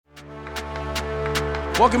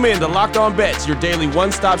Welcome in to Locked On Bets, your daily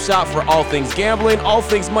one-stop shop for all things gambling, all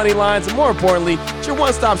things money lines, and more importantly, it's your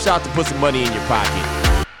one-stop shop to put some money in your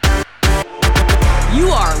pocket. You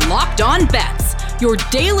are Locked On Bets, your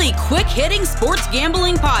daily quick-hitting sports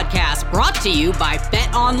gambling podcast brought to you by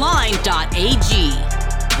BetOnline.ag.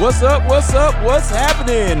 What's up? What's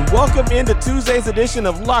happening? Welcome into Tuesday's edition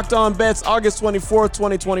of Locked On Bets, August 24th,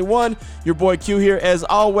 2021. Your boy Q here, as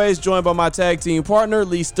always, joined by my tag team partner,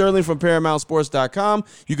 Lee Sterling from ParamountSports.com.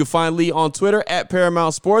 You can find Lee on Twitter at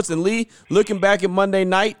Paramount Sports. And Lee, looking back at Monday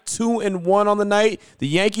night, 2-1 on the night. The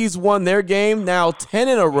Yankees won their game, now 10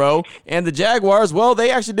 in a row. And the Jaguars, well, they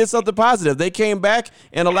actually did something positive. They came back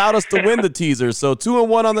and allowed us to win the teaser. So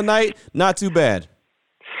 2-1 on the night, not too bad.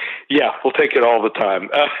 Yeah, we'll take it all the time.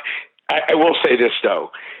 I will say this, though.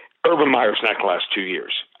 Urban Meyer's not going to last 2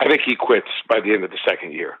 years. I think he quits by the end of the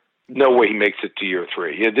second year. No way he makes it to year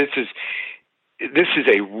three. Yeah, this is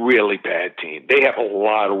a really bad team. They have a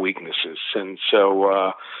lot of weaknesses, and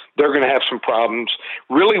so they're going to have some problems.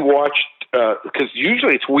 Really watch, because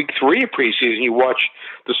usually it's week 3 of preseason. You watch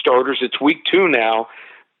the starters. It's week 2 now.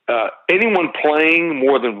 Anyone playing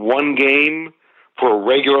more than one game for a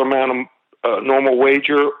regular amount of normal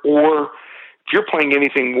wager, or if you're playing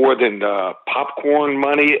anything more than popcorn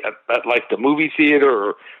money at like the movie theater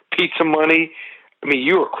or pizza money, I mean,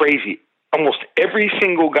 you are crazy. Almost every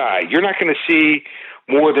single guy, you're not going to see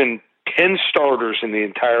more than 10 starters in the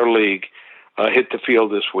entire league hit the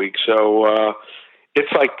field this week. So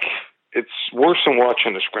it's worse than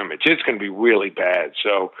watching a scrimmage. It's going to be really bad.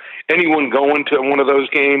 So anyone going to one of those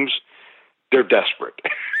games, they're desperate.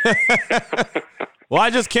 Well, I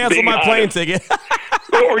just canceled my plane ticket.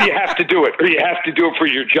 Or you have to do it. Or you have to do it for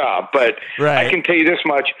your job. But right. I can tell you this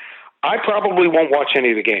much. I probably won't watch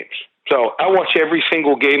any of the games. So I watch every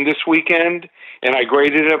single game this weekend, and I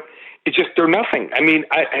graded it. It's just, they're nothing. I mean,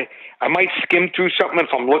 I might skim through something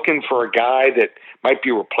if I'm looking for a guy that might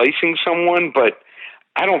be replacing someone, but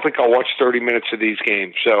I don't think I'll watch 30 minutes of these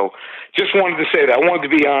games. So just wanted to say that. I wanted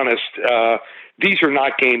to be honest. These are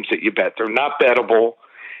not games that you bet. They're not bettable.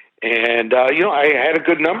 And, I had a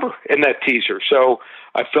good number in that teaser. So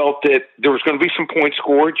I felt that there was going to be some points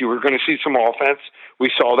scored. You were going to see some offense.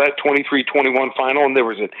 We saw that 23-21 final, and there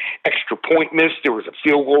was an extra point missed. There was a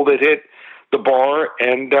field goal that hit the bar,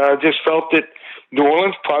 and just felt that New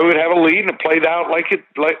Orleans probably would have a lead, and it played out like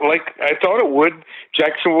I thought it would.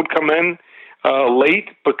 Jackson would come in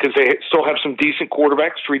late because they still have some decent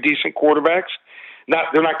quarterbacks, 3 decent quarterbacks.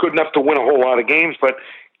 They're not good enough to win a whole lot of games, but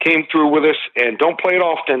came through with us, and don't play it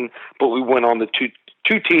often, but we went on the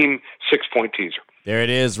two-team 6-point teaser. There it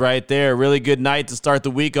is right there. Really good night to start the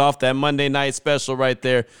week off, that Monday night special right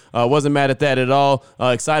there. Wasn't mad at that at all.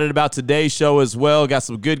 Excited about today's show as well. Got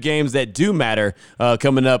some good games that do matter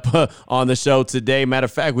coming up on the show today. Matter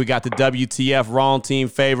of fact, we got the WTF wrong team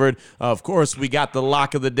favored. Of course, we got the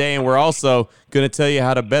lock of the day, and we're also going to tell you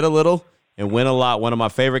how to bet a little and win a lot. One of my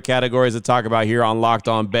favorite categories to talk about here on Locked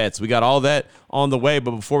On Bets. We got all that on the way,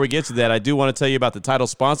 but before we get to that, I do want to tell you about the title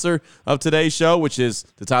sponsor of today's show, which is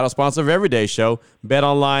the title sponsor of every day's show,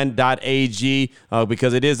 BetOnline.ag,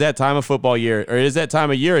 because it is that time of football year, or it is that time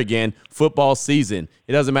of year again, football season.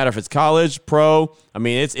 It doesn't matter if it's college, pro. I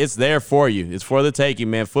mean, it's there for you. It's for the taking,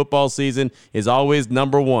 man. Football season is always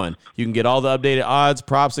number one. You can get all the updated odds,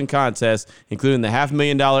 props, and contests, including the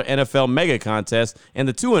 $500,000 NFL Mega Contest and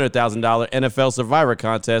the $200,000 NFL Survivor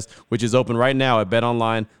Contest, which is open right now at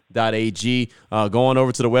BetOnline.ag. Go on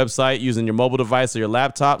over to the website using your mobile device or your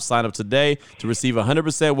laptop. Sign up today to receive a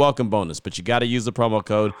 100% welcome bonus, but you got to use the promo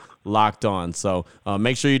code Locked On. So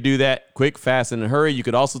make sure you do that quick, fast, and in a hurry. You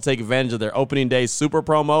could also take advantage of their opening day super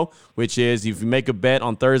promo, which is if you make a bet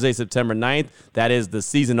on Thursday, September 9th, that is the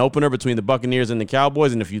season opener between the Buccaneers and the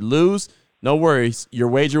Cowboys. And if you lose, no worries. Your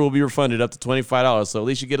wager will be refunded up to $25. So at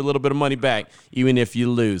least you get a little bit of money back, even if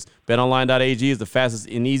you lose. BetOnline.ag is the fastest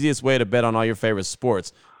and easiest way to bet on all your favorite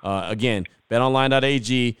sports. Again,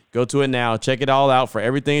 BetOnline.ag. Go to it now. Check it all out for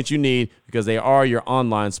everything that you need because they are your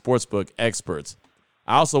online sportsbook experts.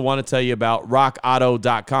 I also want to tell you about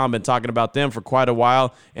RockAuto.com. Been talking about them for quite a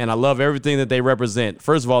while, and I love everything that they represent.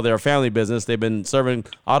 First of all, they're a family business. They've been serving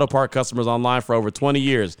auto part customers online for over 20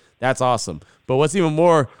 years. That's awesome. But what's even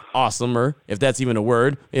more awesomer, if that's even a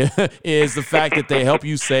word, is the fact that they help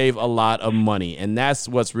you save a lot of money. And that's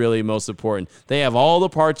what's really most important. They have all the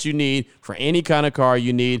parts you need for any kind of car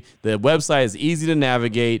you need. The website is easy to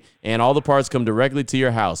navigate, and all the parts come directly to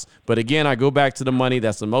your house. But again, I go back to the money.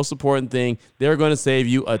 That's the most important thing. They're going to save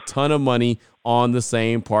you a ton of money on the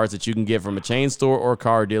same parts that you can get from a chain store or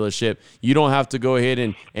car dealership. You don't have to go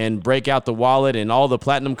ahead and break out the wallet and all the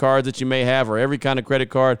platinum cards that you may have or every kind of credit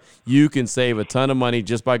card. You can save a ton of money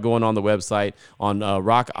just by going on the website on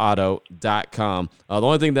rockauto.com. The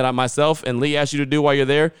only thing that myself and Lee ask you to do while you're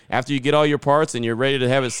there, after you get all your parts and you're ready to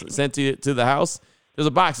have it sent to the house, there's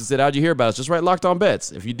a box that said, how'd you hear about us? Just write Locked On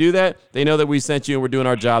Bets. If you do that, they know that we sent you and we're doing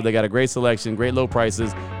our job. They got a great selection, great low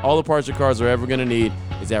prices. All the parts your cars are ever going to need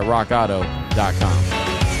is at rockauto.com.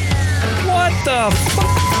 What the f***?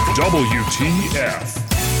 WTF.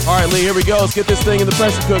 All right, Lee, here we go. Let's get this thing in the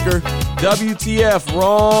pressure cooker. WTF,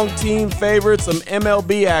 wrong team favorite, some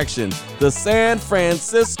MLB action. The San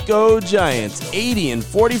Francisco Giants,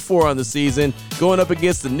 80-44 on the season, going up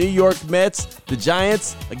against the New York Mets. The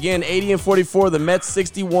Giants, again, 80-44. The Mets,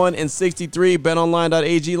 61-63.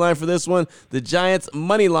 BetOnline.ag line for this one. The Giants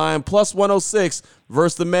money line, plus 106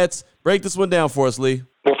 versus the Mets. Break this one down for us, Lee.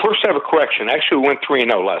 Well, first I have a correction. Actually, we went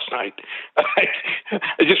 3-0 last night.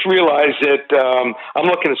 I just realized that I'm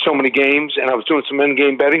looking at so many games, and I was doing some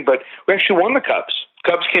in-game betting, but we actually won the Cubs.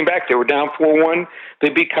 Cubs came back. They were down 4-1. They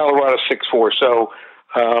beat Colorado 6-4. So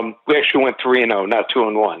we actually went 3-0, not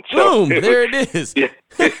 2-1. So boom, there it is. Yeah.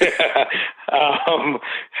 It's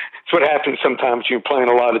what happens sometimes when you're playing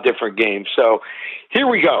a lot of different games. So here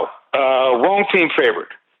we go. Wrong team favorite,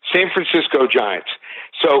 San Francisco Giants.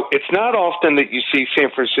 So it's not often that you see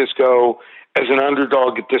San Francisco as an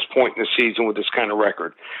underdog at this point in the season with this kind of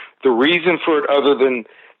record. The reason for it, other than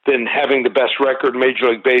having the best record in Major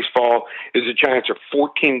League Baseball, is the Giants are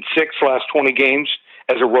 14-6 last 20 games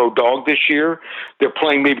as a road dog this year. They're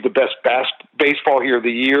playing maybe the best baseball here of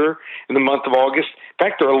the year in the month of August. In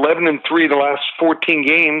fact, they're 11-3 the last 14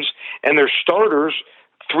 games, and their starters,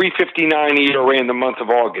 3.59 ERA in the month of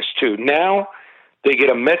August, too. Now they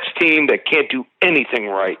get a Mets team that can't do anything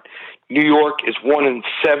right. New York is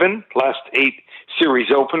 1-7 last 8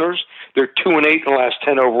 series openers. They're 2-8 in the last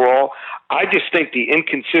 10 overall. I just think the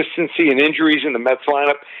inconsistency and injuries in the Mets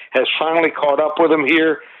lineup has finally caught up with them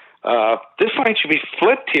here. This line should be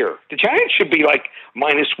flipped here. The Giants should be like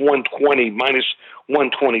minus 120, minus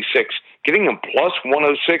 126. Getting them plus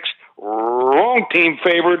 106. Wrong team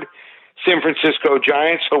favored. San Francisco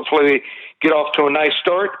Giants. Hopefully they get off to a nice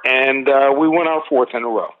start, and we win our 4th in a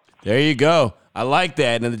row. There you go. I like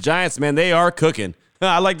that. And the Giants, man, they are cooking.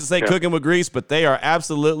 I like to say cooking with grease, but they are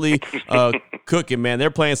absolutely cooking, man. They're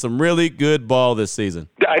playing some really good ball this season.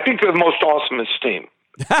 I think they're the most awesomest team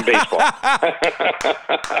in baseball.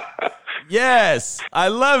 Yes, I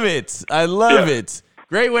love it. I love it.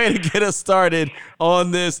 Great way to get us started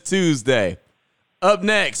on this Tuesday. Up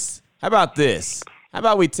next, how about this? How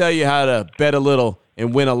about we tell you how to bet a little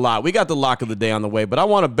and win a lot? We got the lock of the day on the way, but I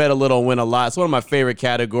want to bet a little and win a lot. It's one of my favorite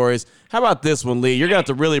categories. How about this one, Lee? You're going to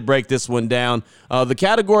have to really break this one down. The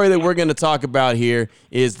category that we're going to talk about here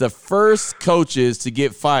is the first coaches to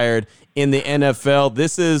get fired in the NFL.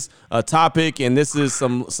 This is a topic, and this is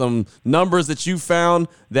some numbers that you found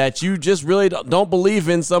that you just really don't believe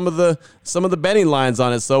in some of the betting lines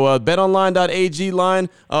on it. So betonline.ag line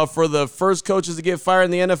for the first coaches to get fired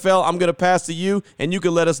in the NFL. I'm going to pass to you, and you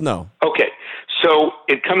can let us know. Okay. So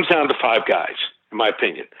it comes down to 5 guys, in my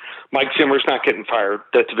opinion. Mike Zimmer's not getting fired.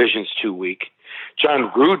 That division's too weak. John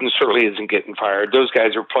Gruden certainly isn't getting fired. Those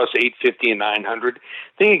guys are plus 850 and 900.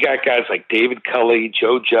 Then you got guys like David Culley,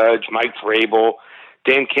 Joe Judge, Mike Vrabel,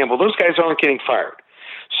 Dan Campbell. Those guys aren't getting fired.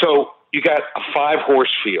 So you got a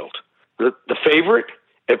 5-horse field. The favorite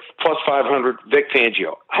at plus 500, Vic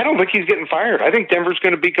Fangio. I don't think he's getting fired. I think Denver's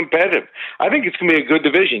going to be competitive. I think it's going to be a good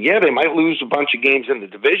division. Yeah, they might lose a bunch of games in the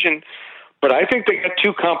division, but I think they got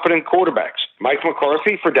 2 competent quarterbacks. Mike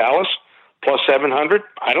McCarthy for Dallas, plus 700.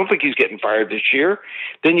 I don't think he's getting fired this year.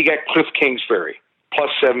 Then you got Cliff Kingsbury, plus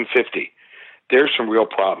 750. There's some real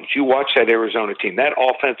problems. You watch that Arizona team. That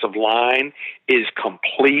offensive line is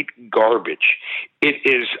complete garbage. It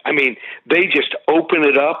is, they just open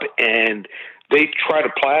it up and they try to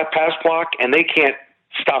pass block, and they can't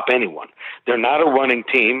stop anyone. They're not a running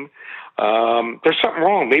team. There's something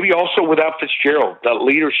wrong. Maybe also without Fitzgerald, that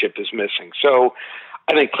leadership is missing. So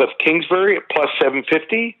I think Cliff Kingsbury at plus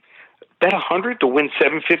 750, bet 100 to win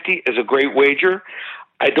 750 is a great wager.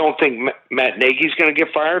 I don't think Matt Nagy's going to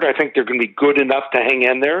get fired. I think they're going to be good enough to hang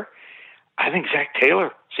in there. I think Zach Taylor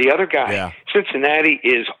is the other guy. Yeah. Cincinnati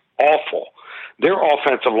is awful. Their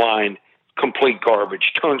offensive line, complete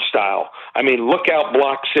garbage, turnstile. Look out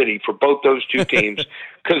Block City for both those 2 teams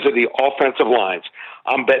because of the offensive lines.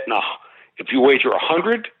 I'm betting if you wager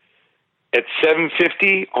 100 at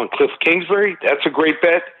 750 on Cliff Kingsbury, that's a great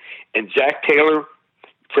bet. And Zach Taylor,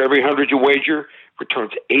 for every 100 you wager,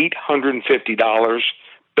 returns $850.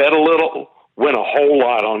 Bet a little, win a whole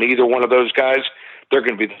lot on either one of those guys, they're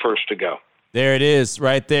going to be the first to go. There it is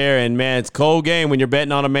right there. And, man, it's a cold game when you're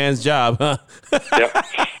betting on a man's job, huh? Yep.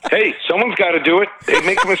 Hey, someone's got to do it. They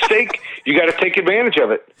make a mistake. You got to take advantage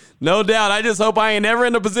of it. No doubt. I just hope I ain't ever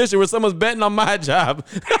in a position where someone's betting on my job.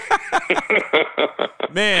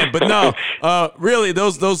 Man, but no, really,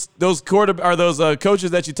 those coaches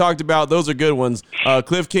that you talked about, those are good ones.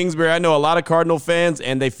 Cliff Kingsbury, I know a lot of Cardinal fans,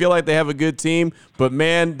 and they feel like they have a good team, but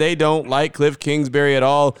man, they don't like Cliff Kingsbury at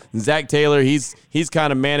all. And Zach Taylor, he's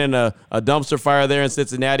kind of manning a dumpster fire there in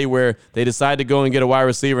Cincinnati, where they decide to go and get a wide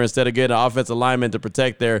receiver instead of getting an offensive lineman to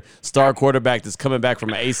protect their star quarterback that's coming back from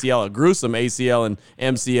an ACL, a gruesome ACL and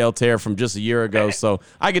MCL tear from just a year ago. So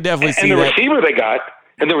I could definitely see that.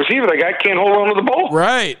 And the receiver they got can't hold on to the ball.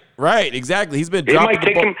 Right, exactly. He's been dropping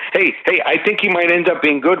the ball. Hey, I think he might end up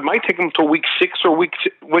being good. It might take him till week 6 or week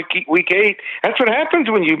 8. That's what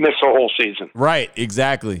happens when you miss a whole season. Right,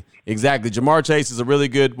 exactly. Jamar Chase is a really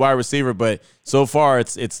good wide receiver, but so far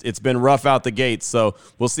it's been rough out the gates. So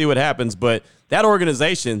we'll see what happens. But that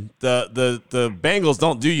organization, the Bengals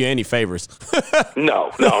don't do you any favors.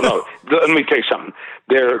 No. Let me tell you something.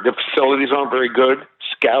 Their facilities aren't very good.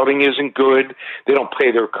 Scouting isn't good. They don't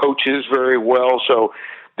pay their coaches very well. So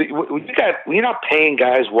we're not paying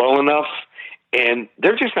guys well enough, and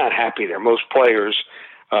they're just not happy there, most players.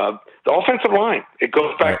 The offensive line, it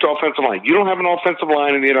goes back to offensive line. You don't have an offensive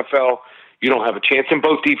line in the NFL, you don't have a chance, and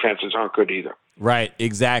both defenses aren't good either. Right,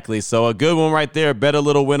 exactly. So a good one right there. Bet a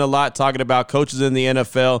little, win a lot. Talking about coaches in the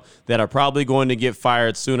NFL that are probably going to get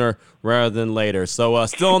fired sooner rather than later. So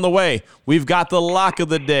still on the way, we've got the lock of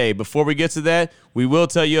the day. Before we get to that, we will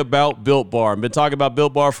tell you about Built Bar. I've been talking about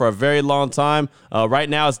Built Bar for a very long time. Right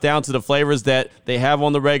now, it's down to the flavors that they have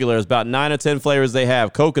on the regular. It's about 9 or 10 flavors they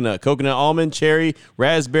have. Coconut almond, cherry,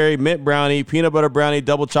 raspberry, mint brownie, peanut butter brownie,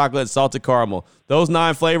 double chocolate, and salted caramel. Those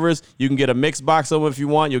 9 flavors, you can get a mixed box of them if you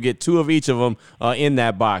want. You'll get 2 of each of them in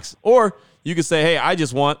that box. Or you can say, hey, I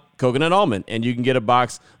just want coconut almond, and you can get a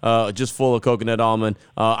box just full of coconut almond.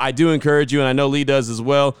 I do encourage you, and I know Lee does as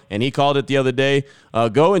well, and he called it the other day.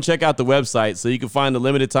 Go and check out the website so you can find the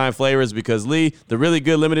limited time flavors, because, Lee, the really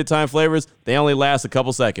good limited time flavors, they only last a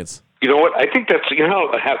couple seconds. You know what? I think that's,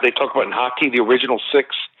 how they talk about in hockey, the original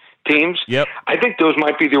 6 teams. Yep. I think those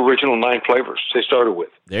might be the original 9 flavors they started with.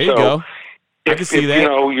 There you go. I can see that.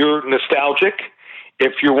 You're nostalgic,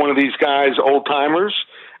 if you're one of these guys, old timers,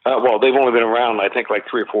 well, they've only been around, I think, like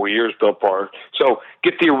 3 or 4 years, Built Bar. So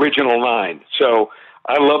get the original 9. So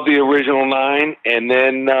I love the original 9, and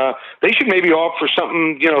then they should maybe offer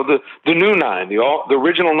something, the new 9, the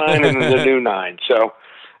original 9 and the new 9. So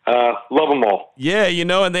love them all. Yeah,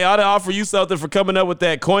 and they ought to offer you something for coming up with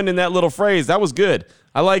that, coining that little phrase. That was good.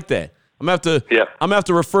 I like that. I'm gonna have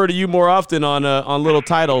to refer to you more often on little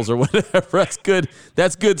titles or whatever. That's good.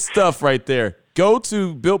 That's good stuff right there. Go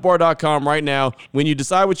to BuiltBar.com right now. When you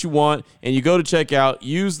decide what you want and you go to checkout,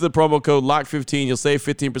 use the promo code LOCK15. You'll save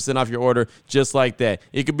 15% off your order just like that.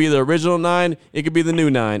 It could be the original 9. It could be the new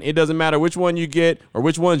 9. It doesn't matter which one you get or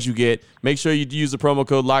which ones you get. Make sure you use the promo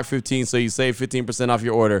code LOCK15 so you save 15% off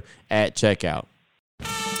your order at checkout.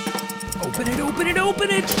 Open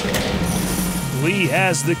it. Lee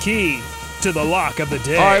has the key to the lock of the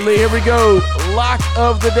day. All right, Lee, here we go. Lock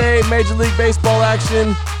of the day, Major League Baseball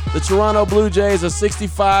action. The Toronto Blue Jays are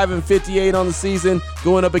 65-58 on the season,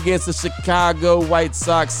 going up against the Chicago White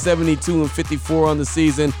Sox, 72-54 on the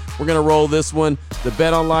season. We're going to roll this one. The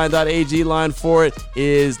betonline.ag line for it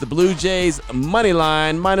is the Blue Jays money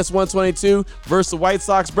line, -122 versus the White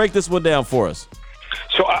Sox. Break this one down for us.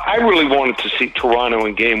 So I really wanted to see Toronto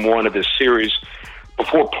in Game 1 of this series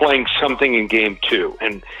before playing something in Game 2.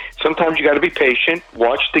 And sometimes you got to be patient,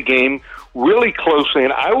 watch the game really closely,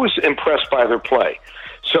 and I was impressed by their play.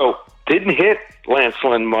 So didn't hit Lance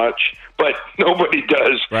Lynn much, but nobody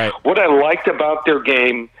does. Right. What I liked about their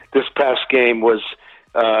game, this past game, was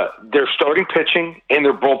their starting pitching and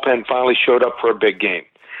their bullpen finally showed up for a big game.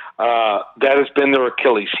 That has been their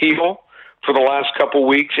Achilles heel for the last couple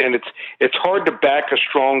weeks, and it's hard to back a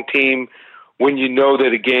strong team when you know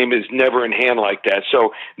that a game is never in hand like that.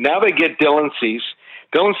 So now they get Dylan Cease.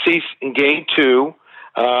 Dylan Cease in Game 2,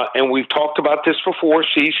 and we've talked about this before,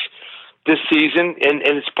 Cease this season, and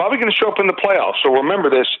it's probably going to show up in the playoffs. So remember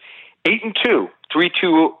this, 8-2,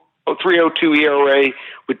 3.02 ERA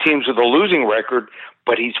with teams with a losing record,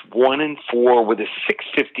 but he's 1-4 with a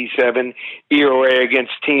 6.57 ERA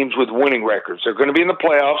against teams with winning records. They're going to be in the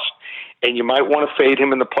playoffs, and you might want to fade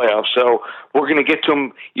him in the playoffs. So we're going to get to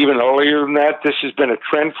him even earlier than that. This has been a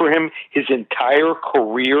trend for him his entire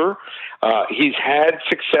career. He's had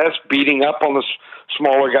success beating up on the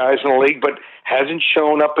smaller guys in the league, but hasn't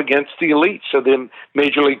shown up against the elite, so the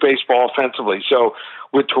Major League Baseball offensively. So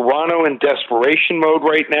with Toronto in desperation mode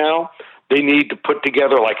right now, they need to put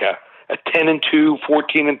together like a 10-2,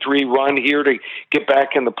 14-3 run here to get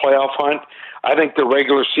back in the playoff hunt. I think the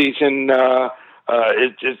regular season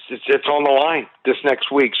it's on the line this next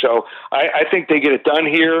week. So I think they get it done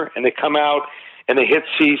here, and they come out and they hit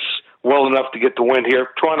Cease well enough to get the win here.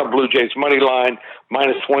 Toronto Blue Jays money line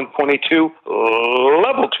 -122,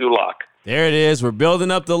 level 2 lock. There it is. We're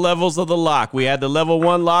building up the levels of the lock. We had the level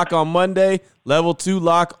 1 lock on Monday, level 2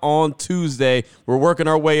 lock on Tuesday. We're working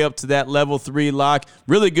our way up to that level 3 lock.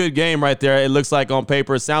 Really good game right there, it looks like on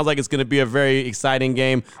paper. It sounds like it's going to be a very exciting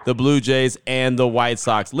game, the Blue Jays and the White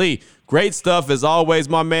Sox. Lee, great stuff as always,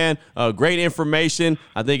 my man. Great information.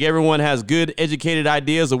 I think everyone has good, educated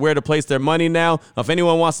ideas of where to place their money now. If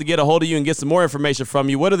anyone wants to get a hold of you and get some more information from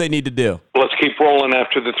you, what do they need to do? Let's keep rolling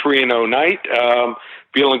after the 3-0 night.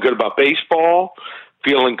 Feeling good about baseball,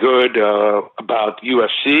 feeling good about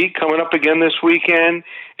UFC coming up again this weekend,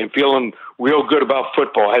 and feeling real good about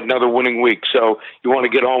football. Had another winning week. So you want to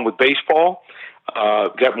get on with baseball.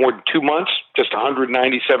 Got more than 2 months, just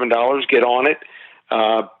 $197. Get on it.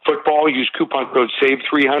 Football, use coupon code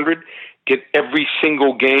SAVE300. Get every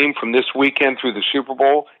single game from this weekend through the Super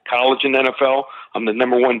Bowl, college and NFL. I'm the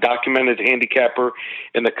 #1 documented handicapper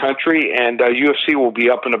in the country, and UFC will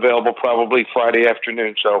be up and available probably Friday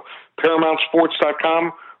afternoon. So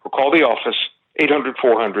ParamountSports.com or call the office,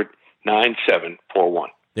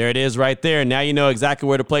 800-400-9741. There it is right there. Now you know exactly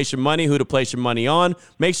where to place your money, who to place your money on.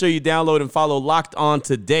 Make sure you download and follow Locked On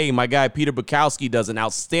Today. My guy Peter Bukowski does an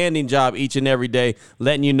outstanding job each and every day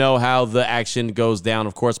letting you know how the action goes down.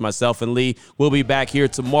 Of course, myself and Lee will be back here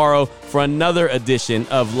tomorrow for another edition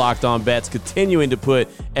of Locked On Bets, continuing to put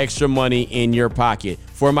extra money in your pocket.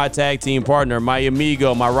 For my tag team partner, my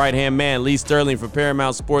amigo, my right-hand man, Lee Sterling from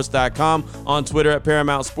ParamountSports.com, on Twitter at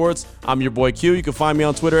Paramount Sports. I'm your boy Q. You can find me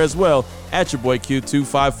on Twitter as well at your boy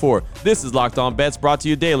Q254. This is Locked On Bets, brought to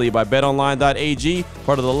you daily by BetOnline.ag,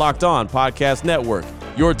 part of the Locked On Podcast Network.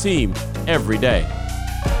 Your team every day.